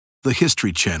the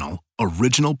History Channel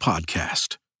original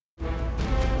podcast.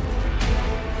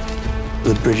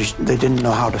 The British, they didn't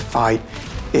know how to fight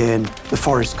in the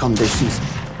forest conditions.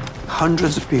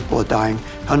 Hundreds of people are dying.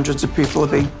 Hundreds of people are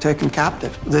being taken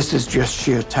captive. This is just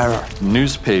sheer terror.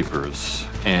 Newspapers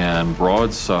and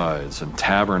broadsides and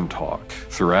tavern talk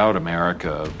throughout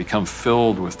America become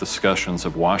filled with discussions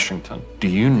of Washington. Do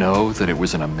you know that it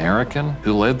was an American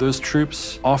who led those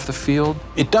troops off the field?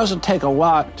 It doesn't take a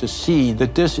lot to see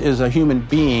that this is a human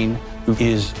being who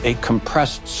is a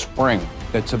compressed spring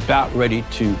that's about ready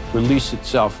to release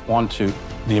itself onto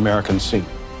the American scene.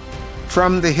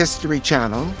 From the History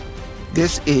Channel,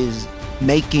 this is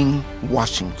Making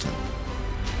Washington.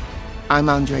 I'm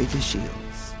Andre DeShields.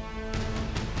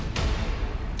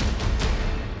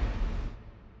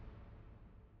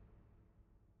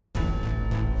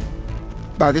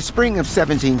 By the spring of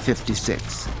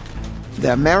 1756,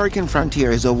 the American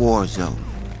frontier is a war zone.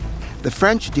 The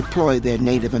French deployed their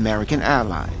Native American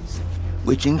allies,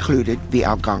 which included the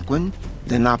Algonquin,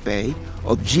 Lenape,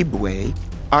 Ojibwe,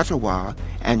 Ottawa,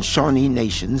 and Shawnee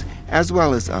nations, as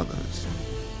well as others.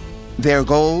 Their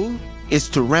goal is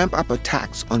to ramp up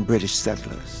attacks on British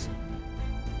settlers.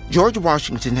 George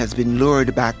Washington has been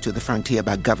lured back to the frontier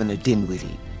by Governor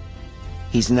Dinwiddie.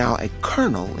 He's now a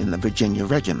colonel in the Virginia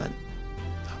Regiment.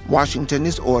 Washington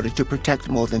is ordered to protect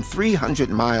more than 300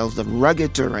 miles of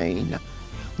rugged terrain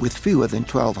with fewer than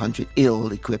 1,200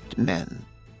 ill-equipped men.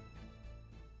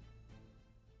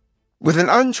 With an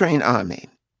untrained army,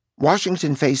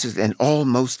 Washington faces an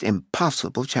almost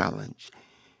impossible challenge.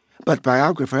 But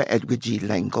biographer Edward G.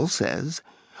 Lengel says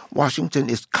Washington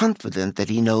is confident that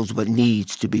he knows what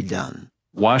needs to be done.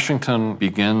 Washington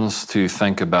begins to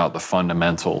think about the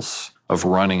fundamentals of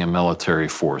running a military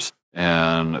force.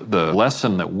 And the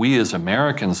lesson that we as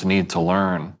Americans need to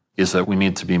learn is that we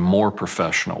need to be more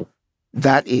professional.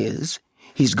 That is,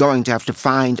 he's going to have to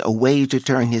find a way to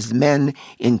turn his men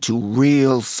into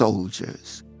real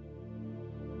soldiers.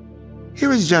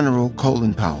 Here is General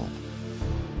Colin Powell.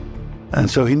 And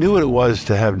so he knew what it was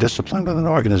to have discipline with an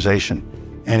organization.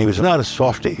 And he was not a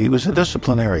softie. He was a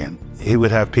disciplinarian. He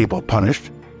would have people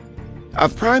punished.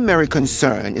 Of primary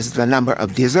concern is the number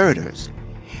of deserters.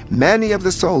 Many of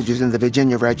the soldiers in the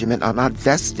Virginia Regiment are not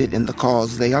vested in the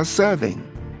cause they are serving.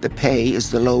 The pay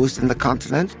is the lowest in the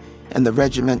continent, and the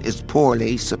regiment is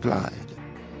poorly supplied.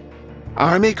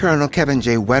 Army Colonel Kevin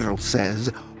J. Weddell says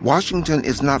Washington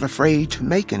is not afraid to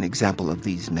make an example of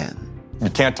these men. You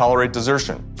can't tolerate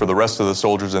desertion. For the rest of the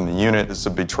soldiers in the unit, it's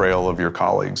a betrayal of your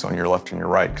colleagues on your left and your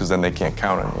right, because then they can't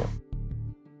count on you.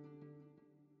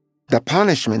 The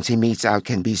punishments he metes out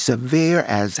can be severe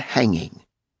as hanging,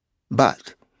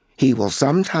 but he will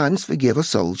sometimes forgive a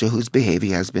soldier whose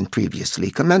behavior has been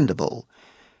previously commendable,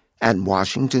 and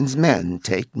Washington's men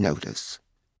take notice.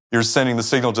 You're sending the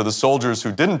signal to the soldiers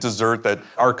who didn't desert that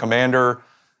our commander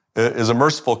is a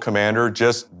merciful commander,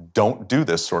 just don't do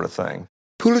this sort of thing.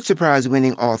 Pulitzer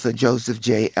Prize-winning author Joseph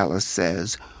J. Ellis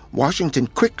says Washington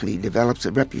quickly develops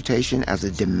a reputation as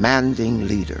a demanding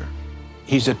leader.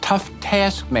 He's a tough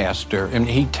taskmaster, and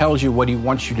he tells you what he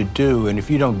wants you to do, and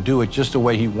if you don't do it just the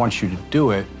way he wants you to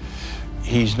do it,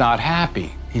 he's not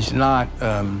happy. He's not,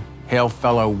 hail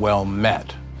fellow, well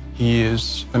met. He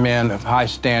is a man of high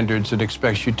standards and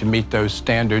expects you to meet those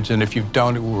standards, and if you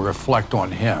don't, it will reflect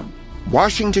on him.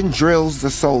 Washington drills the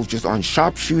soldiers on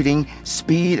sharpshooting,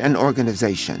 speed, and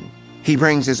organization. He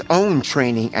brings his own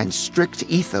training and strict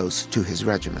ethos to his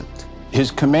regiment. His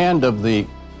command of the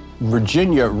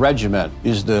Virginia Regiment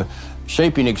is the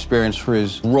shaping experience for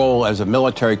his role as a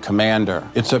military commander.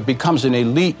 It becomes an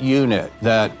elite unit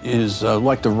that is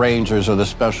like the Rangers or the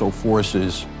Special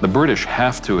Forces. The British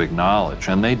have to acknowledge,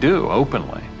 and they do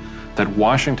openly, that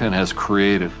Washington has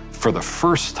created, for the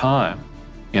first time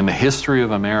in the history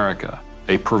of America,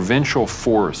 a provincial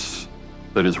force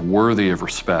that is worthy of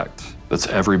respect, that's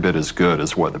every bit as good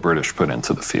as what the British put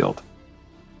into the field.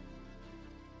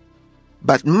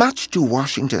 But much to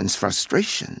Washington's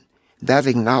frustration, that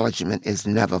acknowledgement is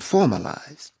never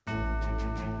formalized.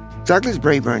 Douglas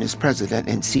Brayburn is president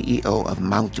and CEO of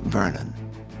Mount Vernon.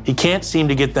 He can't seem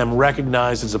to get them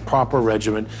recognized as a proper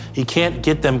regiment. He can't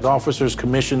get them officers'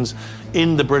 commissions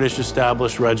in the British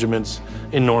established regiments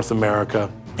in North America.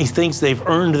 He thinks they've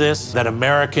earned this, that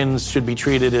Americans should be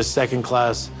treated as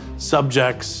second-class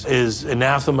subjects is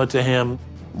anathema to him.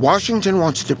 Washington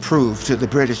wants to prove to the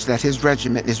British that his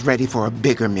regiment is ready for a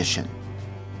bigger mission.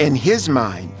 In his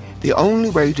mind, the only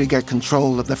way to get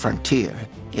control of the frontier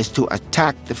is to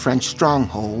attack the French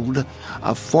stronghold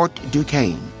of Fort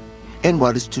Duquesne in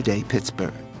what is today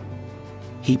Pittsburgh.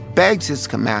 He begs his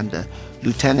commander,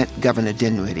 Lieutenant Governor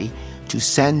Dinwiddie, to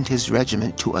send his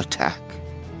regiment to attack.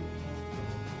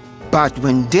 But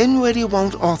when Dinwiddie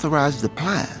won't authorize the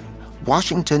plan,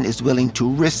 Washington is willing to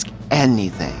risk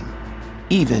anything,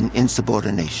 even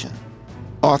insubordination.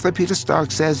 Author Peter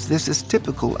Stark says this is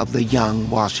typical of the young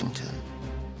Washington.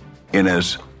 In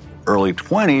his early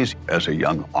 20s, as a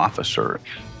young officer,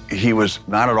 he was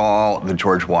not at all the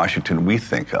George Washington we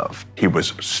think of. He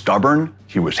was stubborn,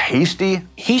 he was hasty.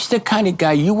 He's the kind of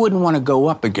guy you wouldn't want to go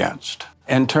up against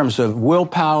in terms of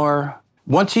willpower.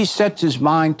 Once he sets his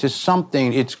mind to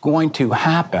something, it's going to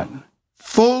happen.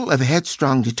 Full of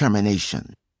headstrong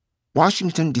determination,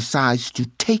 Washington decides to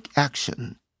take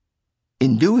action.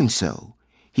 In doing so,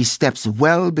 he steps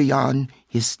well beyond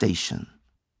his station.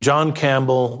 John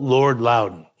Campbell, Lord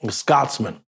Loudon, a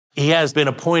Scotsman. He has been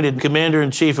appointed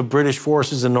commander-in-chief of British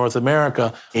forces in North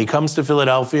America. He comes to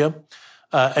Philadelphia,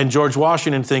 and George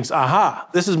Washington thinks, aha,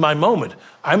 this is my moment.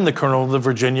 I'm the colonel of the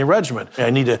Virginia Regiment. I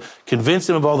need to convince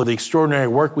him of all of the extraordinary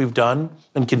work we've done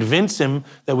and convince him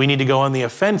that we need to go on the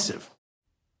offensive.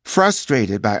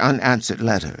 Frustrated by unanswered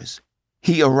letters,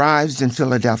 he arrives in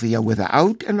Philadelphia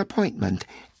without an appointment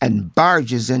and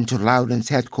barges into Loudon's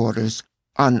headquarters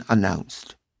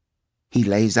unannounced. He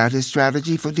lays out his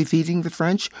strategy for defeating the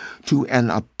French to an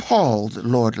appalled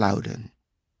Lord Loudon.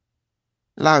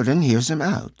 Loudon hears him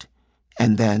out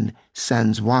and then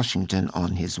sends Washington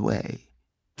on his way.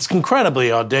 It's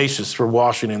incredibly audacious for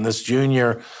Washington, this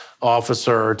junior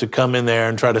officer, to come in there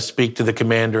and try to speak to the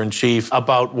commander-in-chief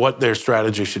about what their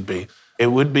strategy should be. It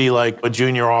would be like a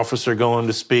junior officer going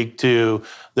to speak to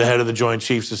the head of the Joint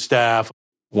Chiefs of Staff.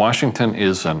 Washington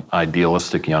is an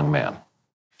idealistic young man.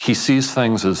 He sees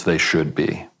things as they should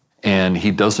be, and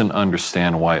he doesn't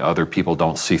understand why other people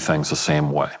don't see things the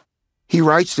same way. He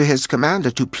writes to his commander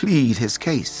to plead his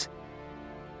case.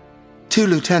 To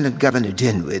Lieutenant Governor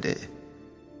Dinwiddie,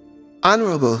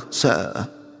 Honorable Sir,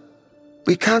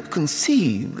 we can't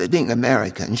conceive that being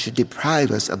American should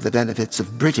deprive us of the benefits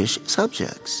of British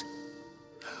subjects.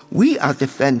 We are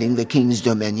defending the King's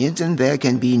dominions, and there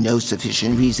can be no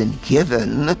sufficient reason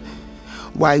given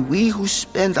why we who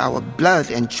spend our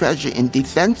blood and treasure in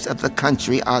defense of the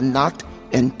country are not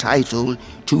entitled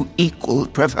to equal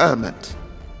preferment.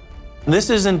 This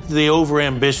isn't the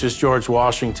overambitious George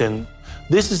Washington.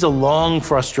 This is a long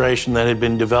frustration that had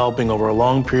been developing over a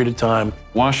long period of time.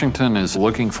 Washington is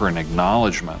looking for an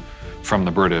acknowledgement from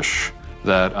the British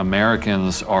that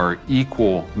Americans are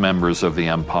equal members of the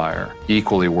empire,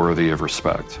 equally worthy of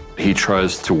respect. He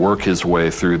tries to work his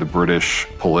way through the British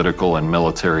political and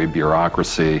military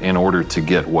bureaucracy in order to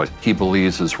get what he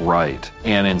believes is right.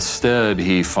 And instead,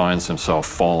 he finds himself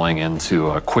falling into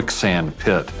a quicksand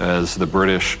pit as the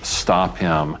British stop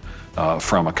him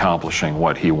from accomplishing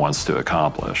what he wants to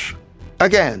accomplish.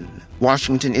 Again,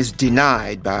 Washington is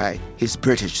denied by his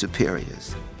British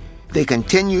superiors. They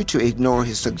continue to ignore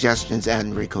his suggestions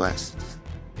and requests.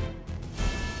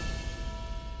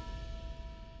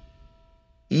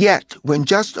 Yet, when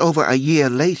just over a year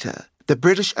later, the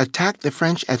British attacked the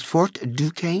French at Fort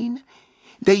Duquesne,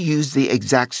 they used the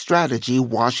exact strategy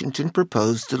Washington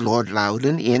proposed to Lord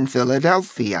Loudon in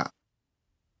Philadelphia.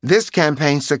 This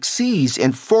campaign succeeds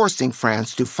in forcing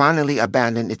France to finally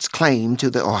abandon its claim to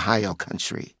the Ohio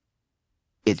country.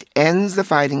 It ends the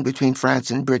fighting between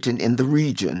France and Britain in the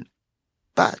region.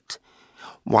 But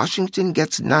Washington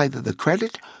gets neither the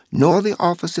credit nor the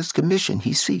officer's commission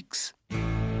he seeks.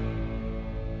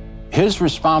 His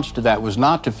response to that was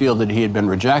not to feel that he had been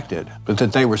rejected, but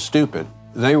that they were stupid.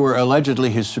 They were allegedly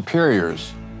his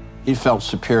superiors. He felt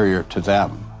superior to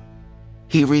them.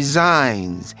 He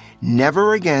resigns,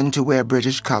 never again to wear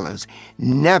British colors,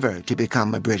 never to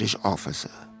become a British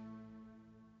officer.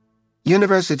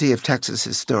 University of Texas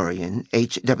historian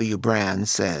H.W. Brand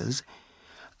says,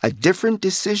 a different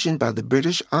decision by the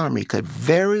British Army could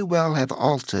very well have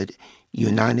altered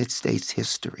United States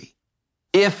history.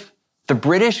 If the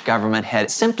British government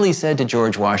had simply said to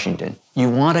George Washington,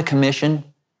 you want a commission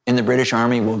in the British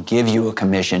Army, we'll give you a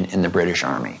commission in the British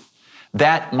Army,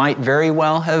 that might very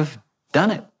well have done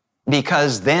it,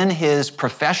 because then his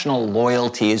professional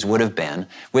loyalties would have been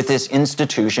with this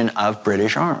institution of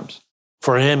British arms.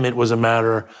 For him, it was a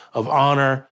matter of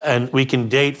honor, and we can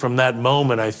date from that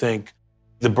moment, I think,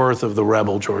 the birth of the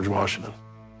rebel George Washington.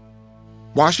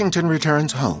 Washington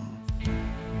returns home,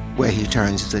 where he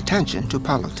turns his attention to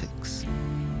politics.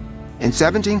 In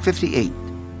 1758,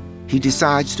 he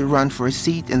decides to run for a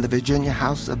seat in the Virginia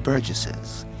House of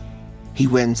Burgesses. He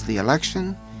wins the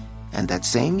election, and that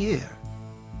same year,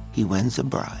 he wins a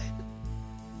bride.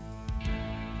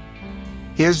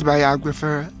 Here's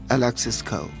biographer Alexis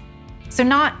Coe. So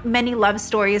not many love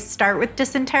stories start with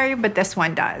dysentery, but this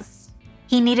one does.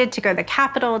 He needed to go to the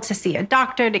capital to see a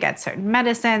doctor to get certain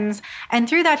medicines. And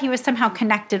through that, he was somehow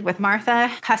connected with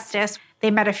Martha Custis.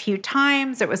 They met a few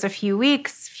times. It was a few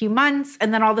weeks, few months.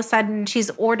 And then all of a sudden, she's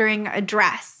ordering a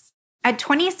dress. At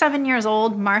 27 years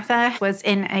old, Martha was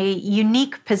in a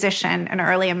unique position in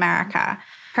early America.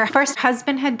 Her first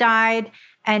husband had died,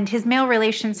 and his male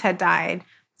relations had died.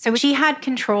 So she had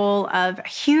control of a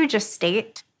huge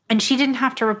estate, and she didn't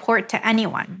have to report to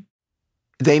anyone.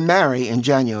 They marry in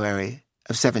January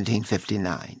of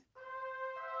 1759.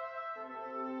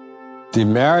 The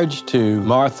marriage to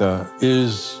Martha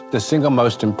is the single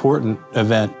most important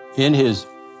event in his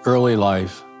early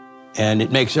life, and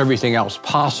it makes everything else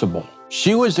possible.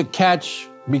 She was a catch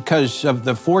because of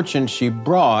the fortune she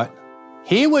brought.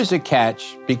 He was a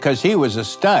catch because he was a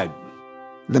stud.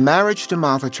 The marriage to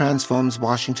Martha transforms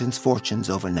Washington's fortunes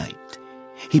overnight.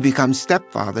 He becomes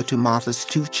stepfather to Martha's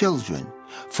two children,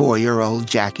 4-year-old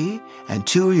Jackie and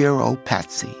 2-year-old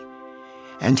Patsy.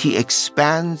 And he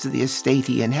expands the estate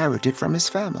he inherited from his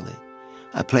family,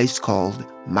 a place called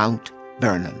Mount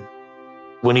Vernon.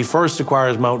 When he first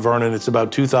acquires Mount Vernon, it's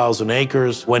about 2,000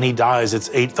 acres. When he dies, it's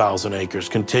 8,000 acres,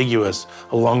 contiguous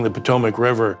along the Potomac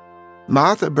River.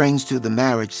 Martha brings to the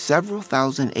marriage several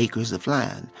thousand acres of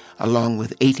land, along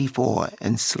with 84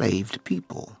 enslaved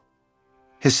people.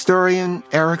 Historian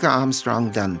Erica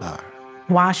Armstrong Dunbar.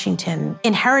 Washington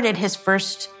inherited his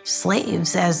first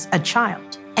slaves as a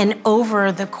child. And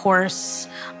over the course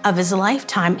of his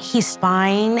lifetime, he's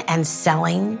buying and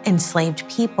selling enslaved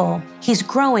people. He's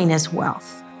growing his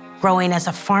wealth, growing as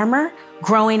a farmer,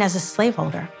 growing as a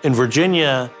slaveholder. In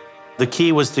Virginia, the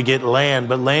key was to get land,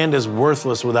 but land is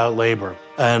worthless without labor.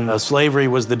 And slavery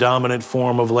was the dominant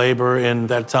form of labor in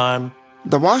that time.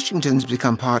 The Washingtons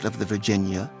become part of the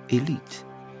Virginia elite.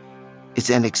 It's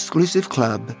an exclusive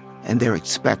club, and they're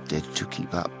expected to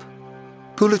keep up.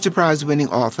 Pulitzer Prize-winning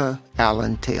author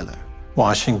Alan Taylor.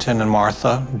 Washington and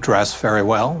Martha dress very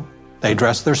well. They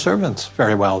dress their servants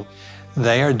very well.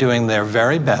 They are doing their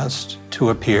very best to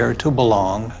appear to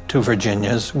belong to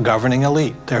Virginia's governing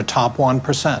elite, their top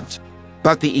 1%.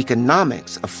 But the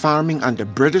economics of farming under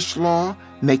British law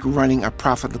make running a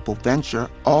profitable venture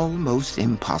almost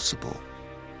impossible.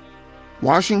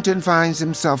 Washington finds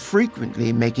himself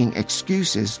frequently making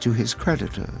excuses to his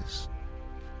creditors.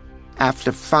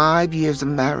 After 5 years of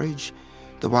marriage,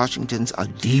 the Washingtons are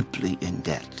deeply in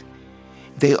debt.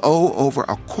 They owe over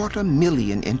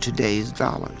 $250,000 in today's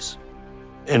dollars.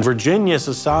 In Virginia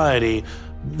society,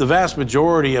 the vast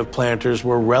majority of planters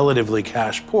were relatively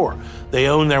cash poor. They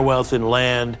own their wealth in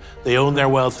land, they own their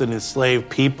wealth in enslaved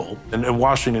people. And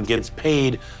Washington gets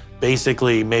paid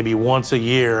basically maybe once a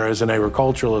year as an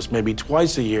agriculturalist, maybe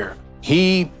twice a year.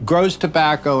 He grows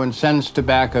tobacco and sends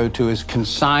tobacco to his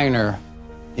consignor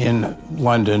in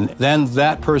London. Then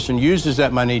that person uses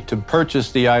that money to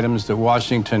purchase the items that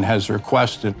Washington has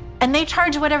requested. And they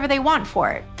charge whatever they want for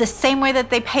it, the same way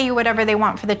that they pay you whatever they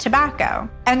want for the tobacco.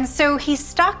 And so he's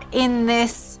stuck in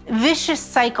this vicious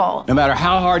cycle. No matter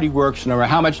how hard he works, no matter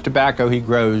how much tobacco he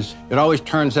grows, it always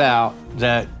turns out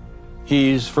that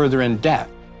he's further in debt.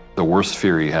 The worst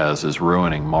fear he has is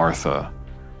ruining Martha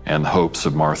and the hopes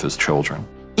of Martha's children.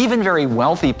 Even very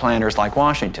wealthy planters like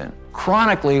Washington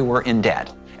chronically were in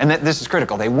debt. And this is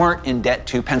critical. They weren't in debt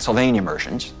to Pennsylvania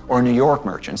merchants or New York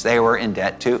merchants. They were in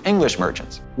debt to English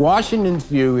merchants. Washington's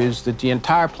view is that the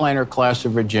entire planter class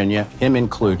of Virginia, him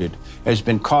included, has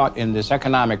been caught in this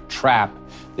economic trap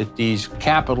that these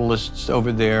capitalists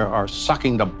over there are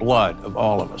sucking the blood of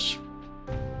all of us.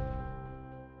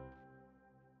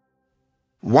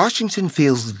 Washington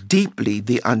feels deeply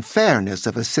the unfairness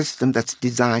of a system that's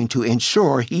designed to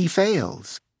ensure he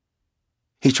fails.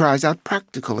 He tries out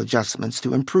practical adjustments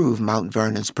to improve Mount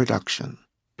Vernon's production.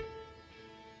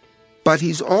 But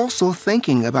he's also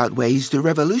thinking about ways to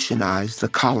revolutionize the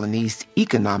colony's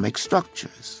economic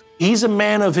structures. He's a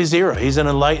man of his era. He's an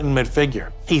Enlightenment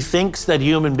figure. He thinks that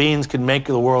human beings can make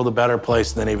the world a better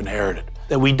place than they've inherited,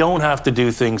 that we don't have to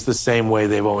do things the same way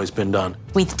they've always been done.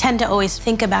 We tend to always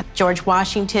think about George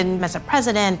Washington as a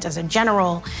president, as a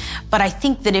general, but I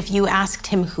think that if you asked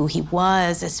him who he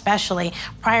was, especially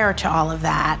prior to all of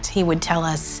that, he would tell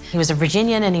us he was a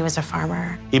Virginian and he was a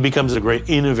farmer. He becomes a great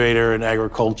innovator in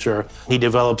agriculture. He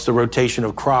develops the rotation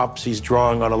of crops. He's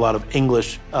drawing on a lot of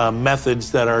English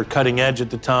methods that are cutting edge at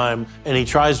the time, and he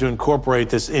tries to incorporate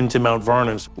this into Mount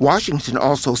Vernon. Washington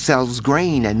also sells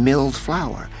grain and milled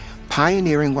flour,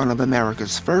 pioneering one of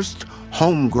America's first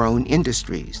homegrown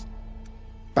industries.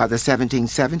 By the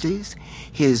 1770s,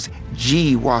 his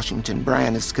G. Washington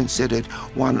brand is considered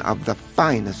one of the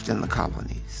finest in the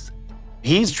colonies.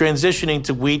 He's transitioning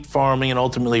to wheat farming and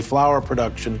ultimately flour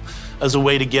production as a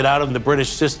way to get out of the British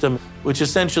system, which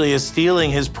essentially is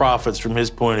stealing his profits from his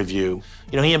point of view.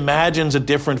 He imagines a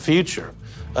different future.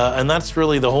 And that's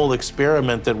really the whole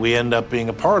experiment that we end up being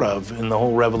a part of in the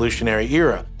whole revolutionary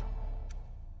era.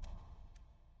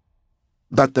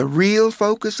 But the real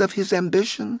focus of his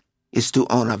ambition is to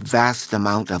own a vast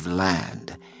amount of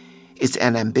land. It's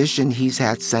an ambition he's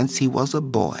had since he was a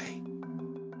boy.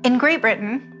 In Great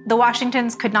Britain, the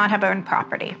Washingtons could not have owned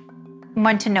property.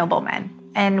 Went to noblemen.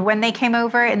 And when they came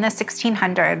over in the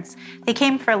 1600s, they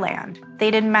came for land.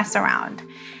 They didn't mess around.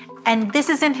 And this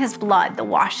is in his blood. The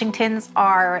Washingtons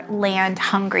are land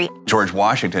hungry. George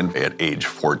Washington, at age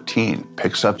 14,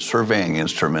 picks up surveying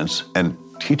instruments and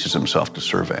teaches himself to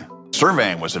survey.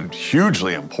 Surveying was a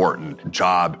hugely important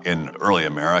job in early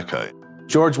America.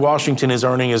 George Washington is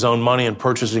earning his own money and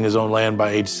purchasing his own land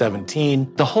by age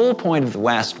 17. The whole point of the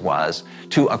West was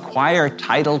to acquire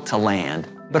title to land,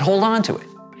 but hold on to it.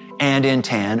 And in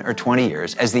 10 or 20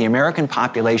 years, as the American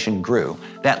population grew,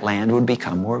 that land would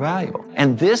become more valuable.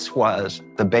 And this was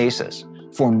the basis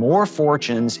for more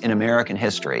fortunes in American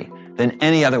history than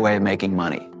any other way of making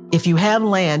money. If you have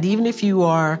land, even if you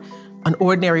are an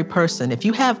ordinary person, if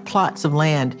you have plots of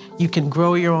land, you can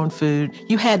grow your own food.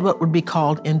 You had what would be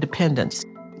called independence.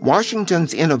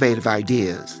 Washington's innovative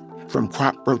ideas, from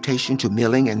crop rotation to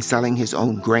milling and selling his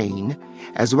own grain,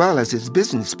 as well as his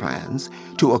business plans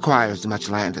to acquire as much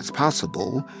land as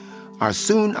possible, are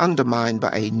soon undermined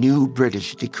by a new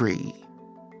British decree.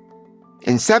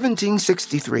 In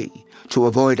 1763, to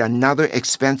avoid another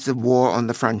expensive war on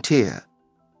the frontier,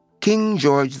 King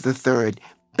George III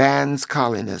bans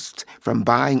colonists from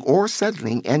buying or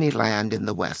settling any land in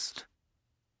the West.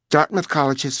 Dartmouth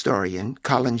College historian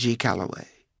Colin G. Calloway.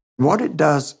 What it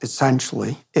does,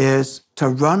 essentially, is to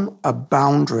run a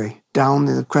boundary down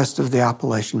the crest of the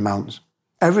Appalachian Mountains.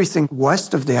 Everything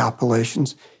west of the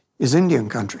Appalachians is Indian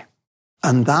country,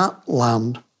 and that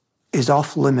land is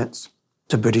off limits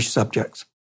to British subjects.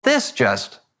 This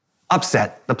just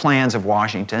upset the plans of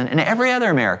Washington and every other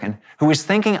American who was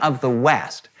thinking of the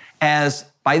West as,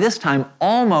 by this time,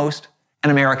 almost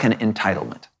an American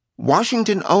entitlement.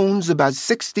 Washington owns about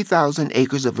 60,000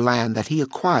 acres of land that he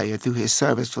acquired through his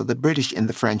service for the British in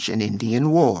the French and Indian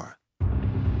War.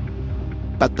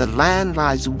 But the land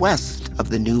lies west of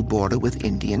the new border with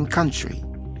Indian country.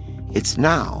 It's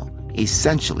now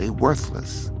essentially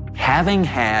worthless. Having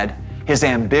had his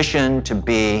ambition to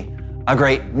be a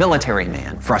great military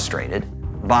man frustrated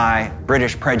by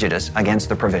British prejudice against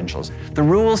the provincials, the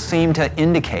rules seem to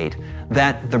indicate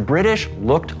that the British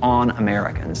looked on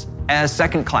Americans as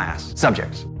second-class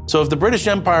subjects. So if the British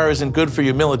Empire isn't good for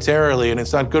you militarily and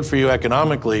it's not good for you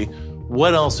economically,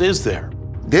 what else is there?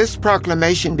 This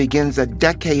proclamation begins a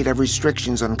decade of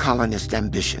restrictions on colonist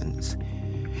ambitions.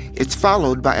 It's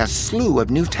followed by a slew of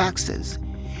new taxes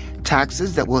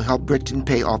that will help Britain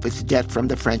pay off its debt from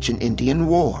the French and Indian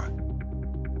War.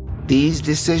 These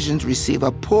decisions receive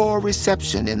a poor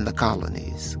reception in the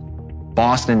colonies.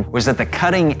 Boston was at the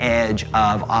cutting edge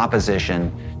of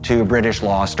opposition to British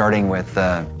law, starting with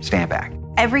the Stamp Act.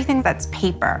 Everything that's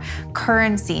paper,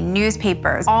 currency,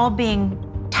 newspapers, all being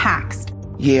taxed.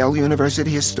 Yale University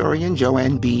historian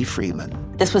Joanne B.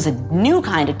 Freeman. This was a new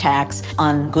kind of tax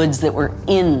on goods that were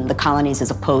in the colonies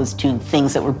as opposed to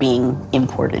things that were being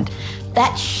imported.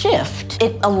 That shift,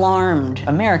 it alarmed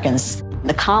Americans.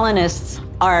 The colonists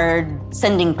are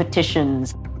sending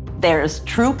petitions. There's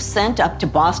troops sent up to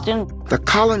Boston. The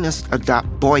colonists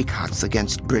adopt boycotts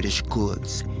against British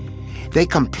goods. They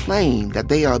complain that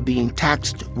they are being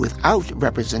taxed without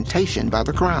representation by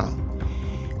the Crown.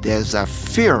 There's a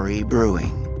fury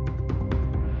brewing.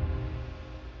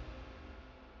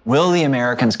 Will the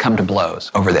Americans come to blows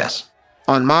over this?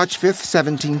 On March 5th,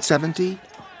 1770,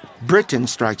 Britain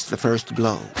strikes the first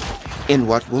blow in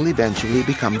what will eventually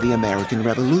become the American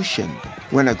Revolution,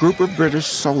 when a group of British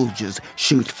soldiers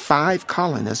shoot 5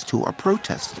 colonists who are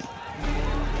protesting.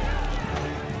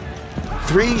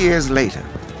 3 years later,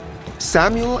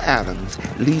 Samuel Adams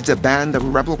leads a band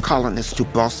of rebel colonists to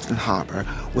Boston Harbor,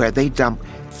 where they dump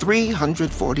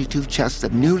 342 chests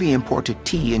of newly imported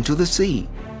tea into the sea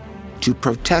to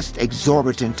protest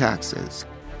exorbitant taxes.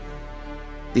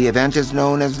 The event is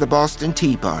known as the Boston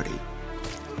Tea Party.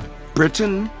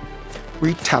 Britain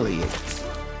retaliates.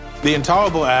 The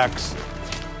Intolerable Acts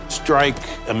strike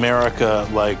America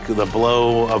like the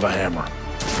blow of a hammer.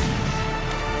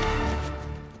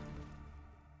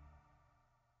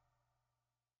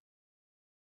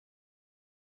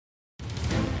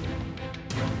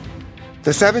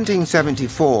 The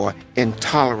 1774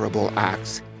 Intolerable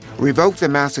Acts revoked the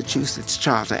Massachusetts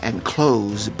Charter and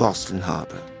closed Boston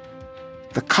Harbor.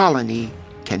 the colony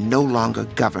can no longer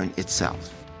govern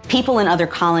itself. People in other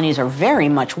colonies are very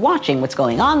much watching what's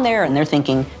going on there, and they're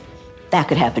thinking, that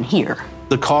could happen here.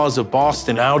 The cause of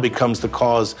Boston now becomes the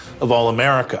cause of all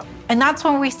America. And that's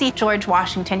when we see George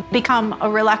Washington become a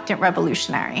reluctant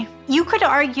revolutionary. You could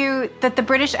argue that the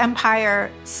British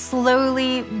Empire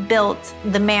slowly built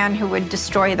the man who would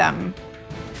destroy them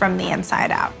from the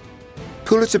inside out.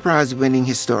 Pulitzer Prize-winning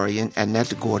historian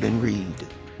Annette Gordon-Reed.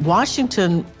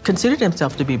 Washington considered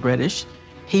himself to be British.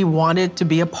 He wanted to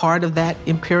be a part of that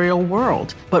imperial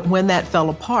world. But when that fell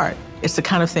apart, it's the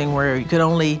kind of thing where you could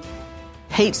only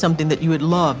hate something that you had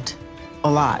loved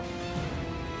a lot.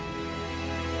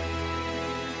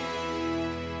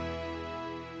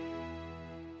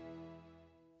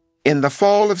 In the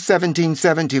fall of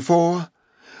 1774,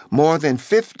 more than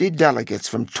 50 delegates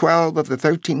from 12 of the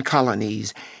 13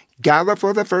 colonies gather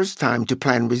for the first time to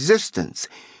plan resistance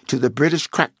to the British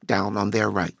crackdown on their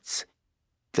rights.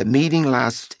 The meeting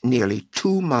lasts nearly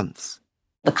 2 months.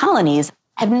 The colonies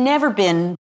have never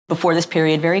been, before this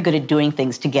period, very good at doing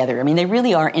things together. I mean, they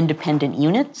really are independent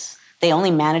units. They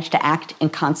only manage to act in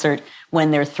concert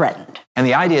when they're threatened. And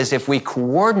the idea is if we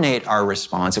coordinate our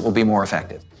response, it will be more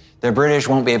effective. The British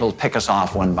won't be able to pick us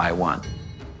off one by one.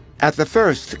 At the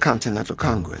First Continental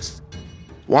Congress,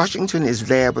 Washington is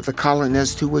there with the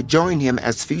colonists who would join him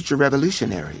as future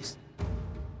revolutionaries.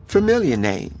 Familiar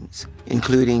names,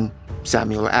 including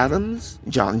Samuel Adams,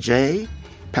 John Jay,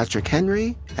 Patrick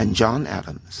Henry, and John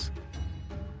Adams.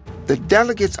 The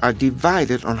delegates are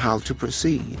divided on how to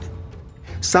proceed.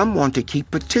 Some want to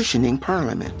keep petitioning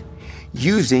Parliament,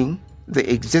 using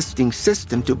the existing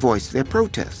system to voice their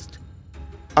protest.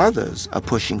 Others are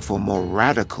pushing for more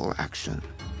radical action.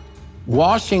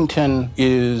 Washington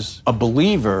is a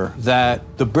believer that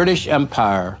the British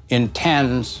Empire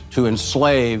intends to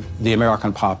enslave the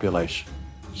American population.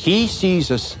 He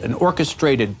sees an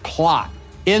orchestrated plot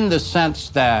in the sense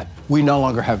that we no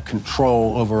longer have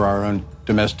control over our own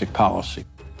domestic policy.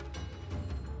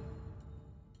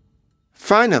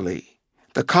 Finally,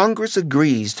 the Congress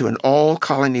agrees to an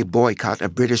all-colony boycott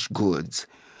of British goods,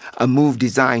 a move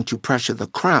designed to pressure the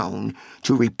Crown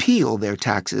to repeal their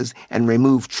taxes and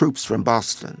remove troops from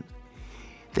Boston.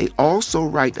 They also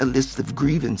write a list of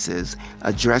grievances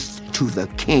addressed to the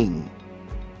king.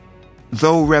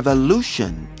 Though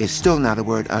revolution is still not a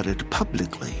word uttered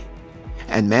publicly,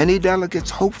 and many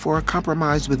delegates hope for a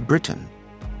compromise with Britain,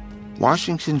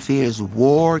 Washington fears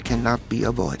war cannot be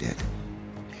avoided.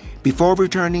 Before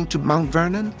returning to Mount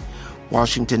Vernon,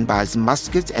 Washington buys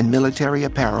muskets and military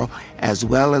apparel, as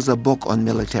well as a book on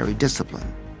military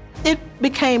discipline. It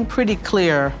became pretty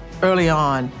clear early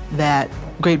on that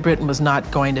Great Britain was not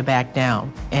going to back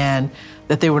down and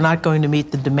that they were not going to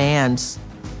meet the demands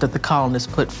that the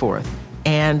colonists put forth.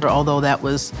 And although that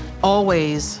was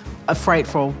always a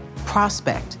frightful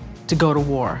prospect to go to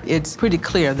war, it's pretty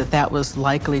clear that that was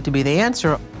likely to be the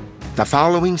answer. The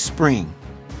following spring,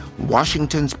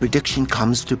 Washington's prediction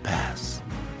comes to pass.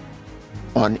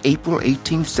 On April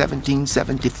 18,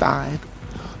 1775,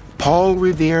 Paul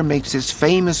Revere makes his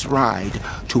famous ride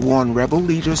to warn rebel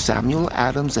leaders Samuel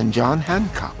Adams and John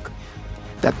Hancock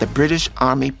that the British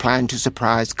Army planned to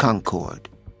surprise Concord.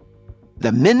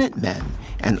 The Minutemen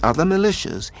and other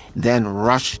militias then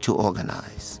rushed to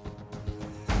organize.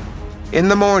 In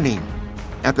the morning,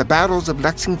 at the battles of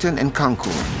Lexington and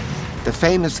Concord, the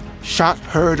famous shot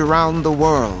heard around the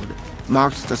world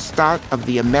marks the start of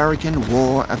the American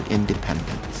War of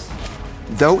Independence.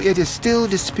 Though it is still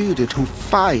disputed who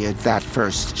fired that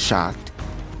first shot,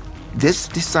 this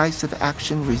decisive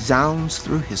action resounds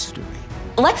through history.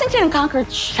 Lexington and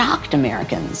Concord shocked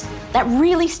Americans. That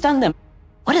really stunned them.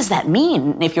 What does that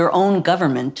mean if your own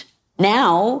government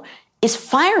now is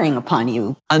firing upon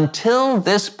you? Until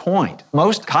this point,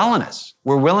 most colonists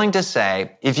were willing to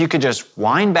say, if you could just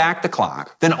wind back the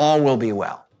clock, then all will be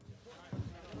well.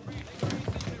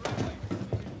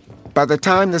 By the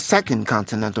time the Second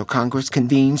Continental Congress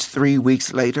convenes 3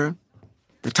 weeks later,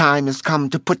 the time has come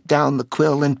to put down the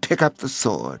quill and pick up the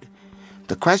sword.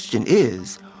 The question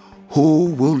is,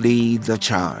 who will lead the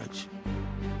charge?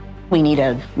 We need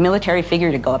a military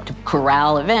figure to go up to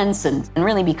corral events and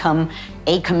really become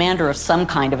a commander of some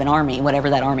kind of an army, whatever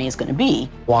that army is going to be.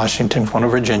 Washington, one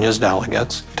of Virginia's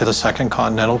delegates to the Second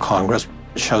Continental Congress,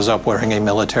 shows up wearing a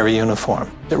military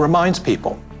uniform. It reminds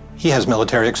people he has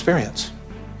military experience.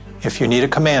 If you need a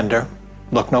commander,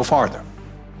 look no farther.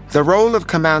 The role of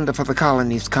commander for the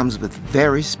colonies comes with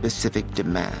very specific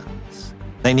demands.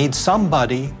 They need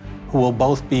somebody who will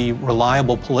both be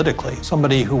reliable politically,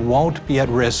 somebody who won't be at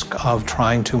risk of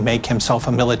trying to make himself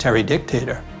a military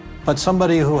dictator, but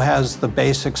somebody who has the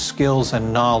basic skills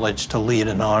and knowledge to lead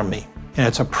an army. And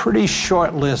it's a pretty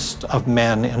short list of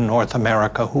men in North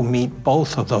America who meet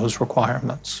both of those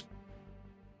requirements.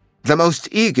 The most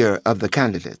eager of the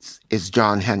candidates is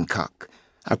John Hancock,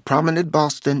 a prominent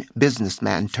Boston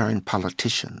businessman turned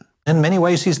politician. In many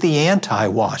ways, he's the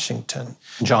anti-Washington.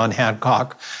 John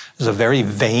Hancock is a very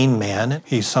vain man.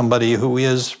 He's somebody who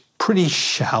is pretty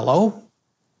shallow,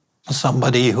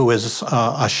 somebody who is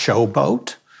a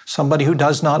showboat, somebody who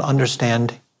does not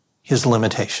understand his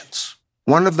limitations.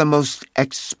 One of the most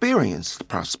experienced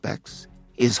prospects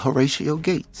is Horatio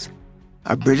Gates,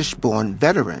 a British-born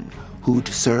veteran who'd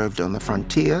served on the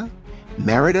frontier,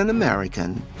 married an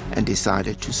American, and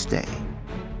decided to stay.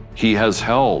 He has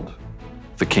held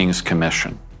the King's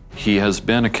Commission. He has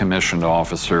been a commissioned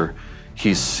officer.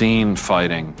 He's seen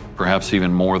fighting, perhaps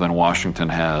even more than Washington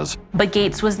has. But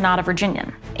Gates was not a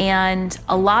Virginian. And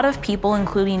a lot of people,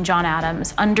 including John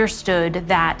Adams, understood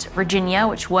that Virginia,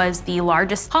 which was the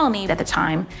largest colony at the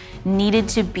time, needed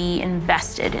to be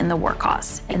invested in the war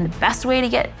cause. And the best way to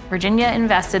get Virginia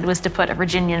invested was to put a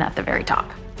Virginian at the very top.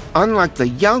 Unlike the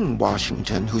young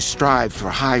Washington who strived for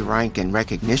high rank and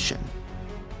recognition,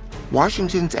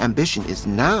 Washington's ambition is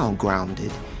now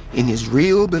grounded in his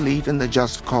real belief in the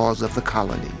just cause of the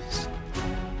colonies.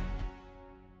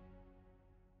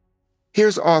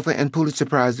 Here's author and Pulitzer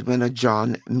Prize winner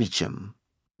John Meacham.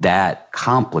 That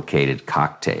complicated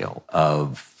cocktail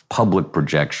of public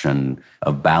projection,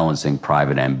 of balancing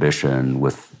private ambition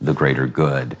with the greater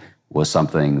good, was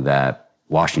something that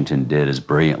Washington did as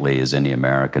brilliantly as any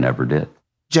American ever did.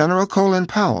 General Colin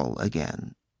Powell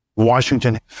again.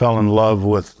 Washington fell in love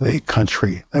with the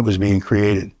country that was being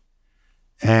created,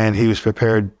 and he was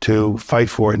prepared to fight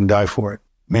for it and die for it.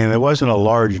 I mean, there wasn't a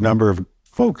large number of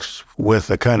folks with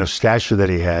the kind of stature that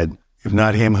he had. If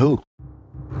not him, who?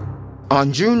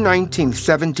 On June 19,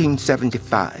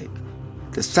 1775,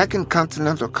 the Second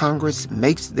Continental Congress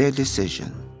makes their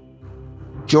decision.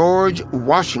 George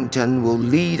Washington will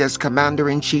lead as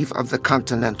Commander-in-Chief of the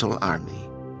Continental Army.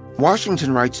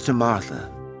 Washington writes to Martha,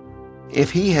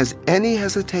 if he has any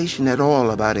hesitation at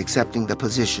all about accepting the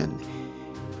position,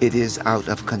 it is out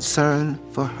of concern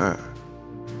for her.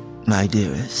 My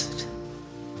dearest,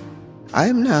 I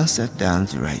am now set down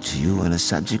to write to you on a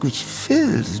subject which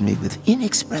fills me with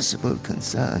inexpressible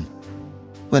concern.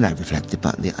 When I reflect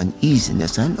upon the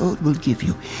uneasiness I know it will give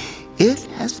you, it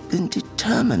has been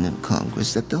determined in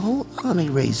Congress that the whole army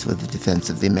raised for the defense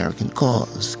of the American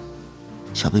cause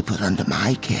shall be put under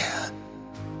my care,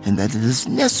 and that it is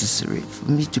necessary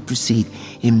for me to proceed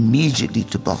immediately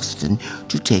to Boston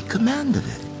to take command of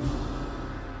it.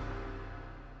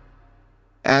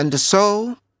 And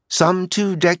so, some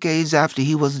 2 decades after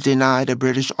he was denied a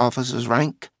British officer's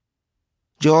rank,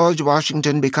 George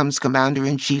Washington becomes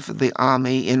Commander-in-Chief of the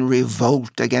Army in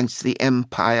revolt against the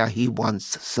empire he once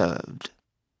served.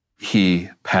 He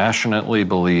passionately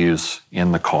believes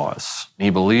in the cause. He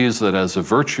believes that as a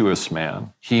virtuous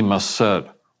man, he must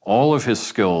set all of his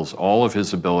skills, all of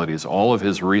his abilities, all of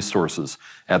his resources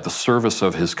at the service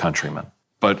of his countrymen.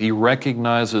 But he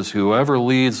recognizes whoever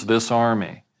leads this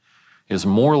army is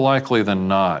more likely than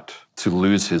not to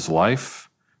lose his life,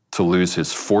 to lose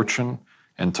his fortune,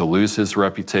 and to lose his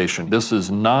reputation. This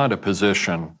is not a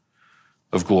position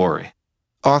of glory.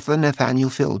 Author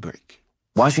Nathaniel Philbrick.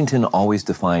 Washington always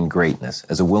defined greatness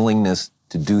as a willingness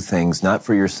to do things not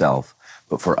for yourself,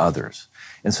 but for others.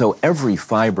 And so every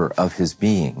fiber of his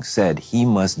being said he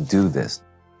must do this.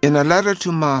 In a letter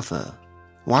to Martha,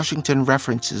 Washington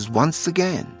references once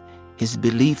again his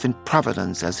belief in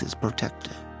Providence as his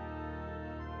protector.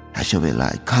 I shall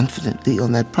rely confidently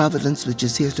on that Providence which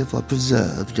is heretofore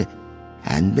preserved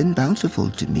and been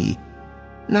bountiful to me,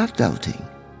 not doubting,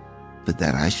 but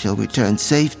that I shall return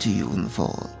safe to you in the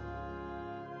fall.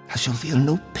 I shall feel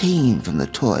no pain from the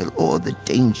toil or the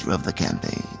danger of the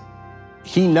campaign.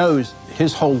 He knows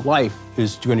his whole life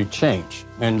is going to change.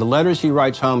 And the letters he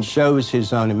writes home shows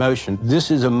his own emotion. This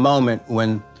is a moment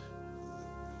when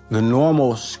the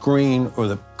normal screen or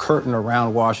the curtain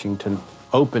around Washington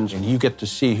opens and you get to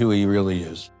see who he really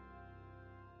is.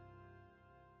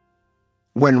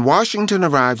 When Washington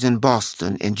arrives in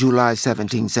Boston in July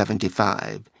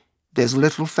 1775, there's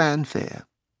little fanfare.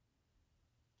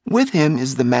 With him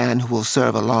is the man who will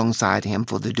serve alongside him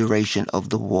for the duration of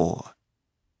the war.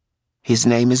 His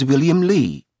name is William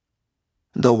Lee,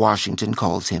 though Washington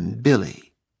calls him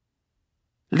Billy.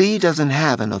 Lee doesn't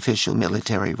have an official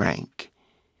military rank.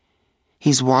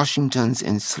 He's Washington's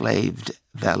enslaved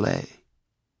valet.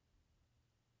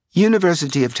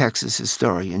 University of Texas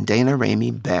historian Dana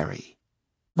Ramey Barry.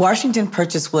 Washington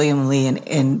purchased William Lee in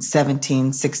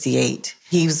 1768.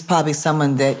 He was probably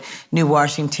someone that knew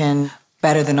Washington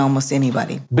better than almost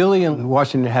anybody. Billy and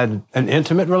Washington had an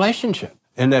intimate relationship,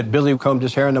 and that Billy combed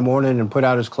his hair in the morning and put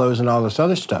out his clothes and all this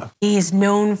other stuff. He's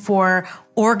known for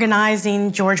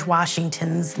organizing George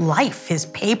Washington's life, his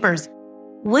papers.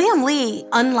 William Lee,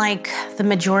 unlike the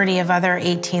majority of other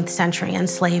 18th century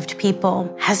enslaved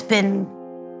people, has been,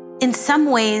 in some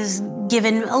ways,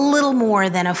 given a little more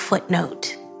than a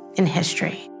footnote in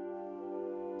history.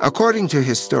 According to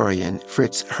historian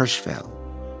Fritz Hirschfeld,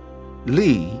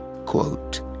 Lee,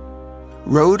 quote,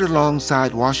 rode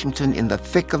alongside Washington in the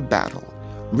thick of battle,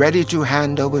 ready to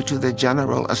hand over to the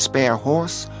general a spare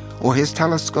horse or his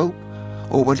telescope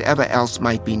or whatever else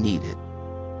might be needed.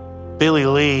 Billy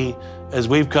Lee, as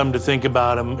we've come to think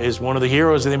about him, is one of the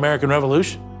heroes of the American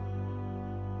Revolution.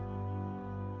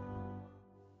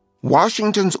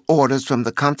 Washington's orders from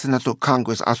the Continental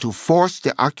Congress are to force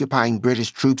the occupying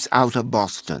British troops out of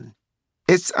Boston.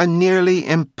 It's a nearly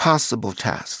impossible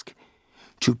task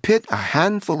to pit a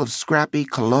handful of scrappy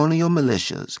colonial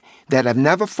militias that have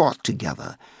never fought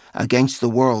together against the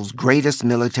world's greatest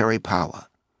military power.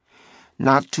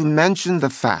 Not to mention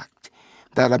the fact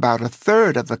that about a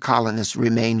third of the colonists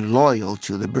remain loyal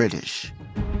to the British.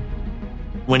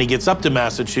 When he gets up to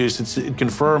Massachusetts, it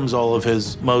confirms all of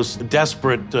his most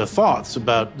desperate thoughts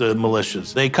about the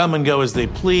militias. They come and go as they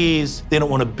please. They don't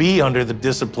want to be under the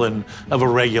discipline of a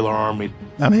regular army.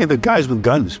 I mean, the guys with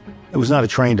guns. It was not a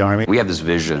trained army. We have this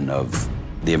vision of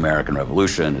the American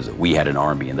Revolution is that we had an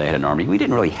army and they had an army. We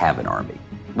didn't really have an army.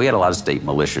 We had a lot of state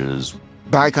militias.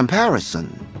 By comparison,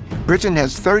 Britain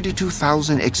has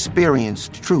 32,000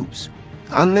 experienced troops,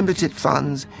 unlimited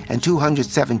funds, and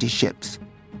 270 ships.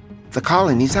 The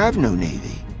colonies have no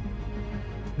navy.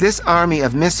 This army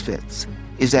of misfits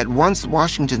is at once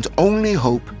Washington's only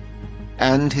hope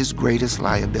and his greatest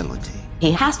liability.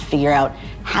 He has to figure out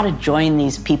how to join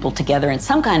these people together in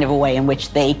some kind of a way in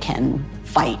which they can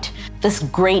fight. This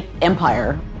great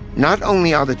empire. Not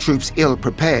only are the troops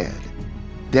ill-prepared,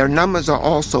 their numbers are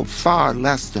also far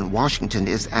less than Washington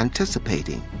is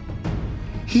anticipating.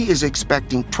 He is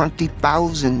expecting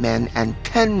 20,000 men and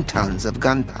 10 tons of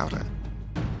gunpowder.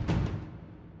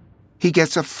 He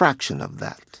gets a fraction of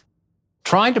that.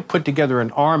 Trying to put together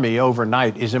an army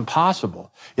overnight is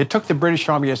impossible. It took the British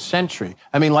Army a century.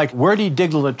 I mean, like, where do you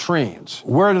dig the latrines?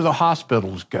 Where do the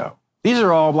hospitals go? These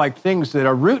are all like things that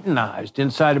are routinized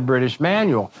inside a British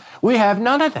manual. We have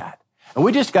none of that. And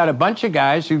we just got a bunch of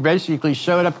guys who basically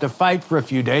showed up to fight for a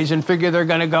few days and figure they're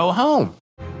going to go home.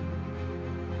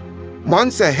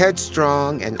 Once a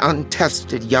headstrong and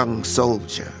untested young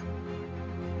soldier,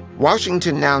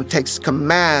 Washington now takes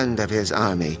command of his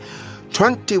army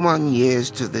 21 years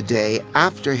to the day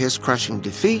after his crushing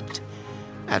defeat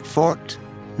at Fort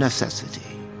Necessity.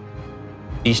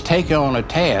 He's taken on a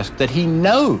task that he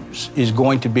knows is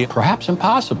going to be perhaps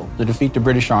impossible to defeat the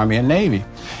British Army and Navy.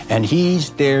 And he's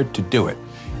dared to do it.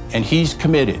 And he's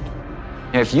committed.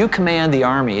 If you command the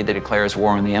army that declares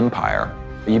war on the empire,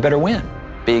 you better win.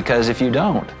 Because if you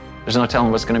don't, there's no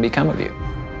telling what's going to become of you.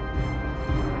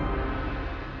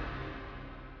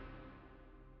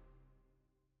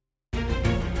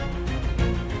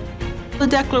 The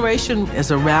Declaration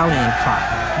is a rallying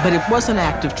cry, but it was an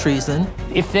act of treason.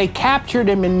 If they captured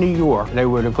him in New York, they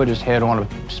would have put his head on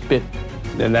a spit.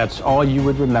 And that's all you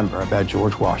would remember about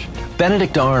George Washington.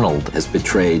 Benedict Arnold has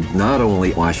betrayed not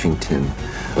only Washington,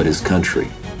 but his country.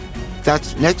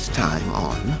 That's next time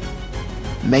on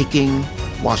Making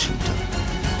Washington.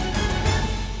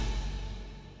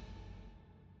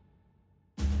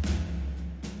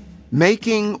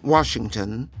 Making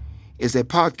Washington is a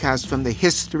podcast from the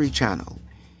History Channel,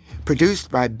 produced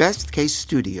by Best Case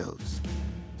Studios.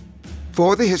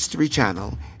 For the History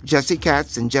Channel, Jesse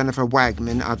Katz and Jennifer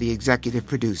Wagman are the executive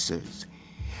producers.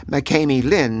 McKamey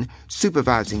Lynn,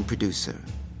 supervising producer.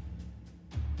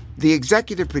 The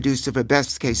executive producer for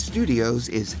Best Case Studios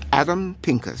is Adam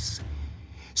Pincus.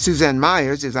 Suzanne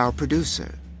Myers is our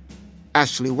producer.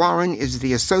 Ashley Warren is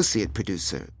the associate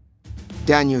producer.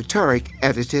 Daniel Turek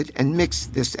edited and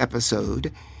mixed this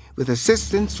episode with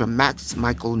assistance from Max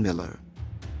Michael Miller.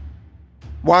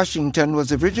 Washington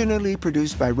was originally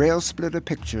produced by Rail Splitter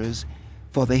Pictures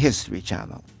for the History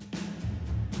Channel.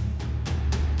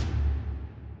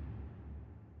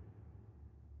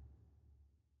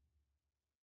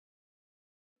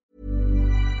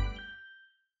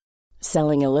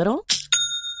 Selling a little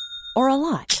or a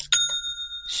lot?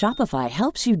 Shopify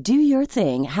helps you do your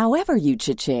thing however you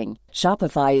cha-ching.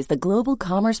 Shopify is the global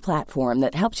commerce platform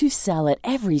that helps you sell at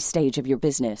every stage of your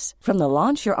business. From the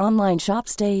launch your online shop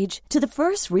stage to the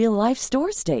first real life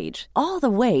store stage, all the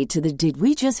way to the did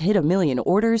we just hit a million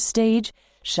orders stage.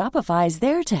 Shopify is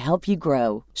there to help you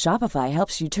grow. Shopify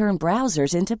helps you turn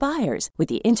browsers into buyers with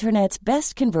the internet's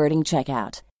best converting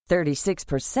checkout.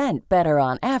 36% better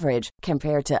on average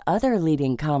compared to other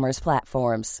leading commerce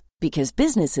platforms. Because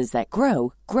businesses that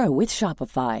grow, grow with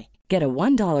Shopify. Get a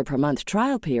 $1 per month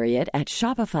trial period at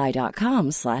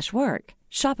shopify.com/work.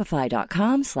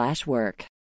 Shopify.com/work.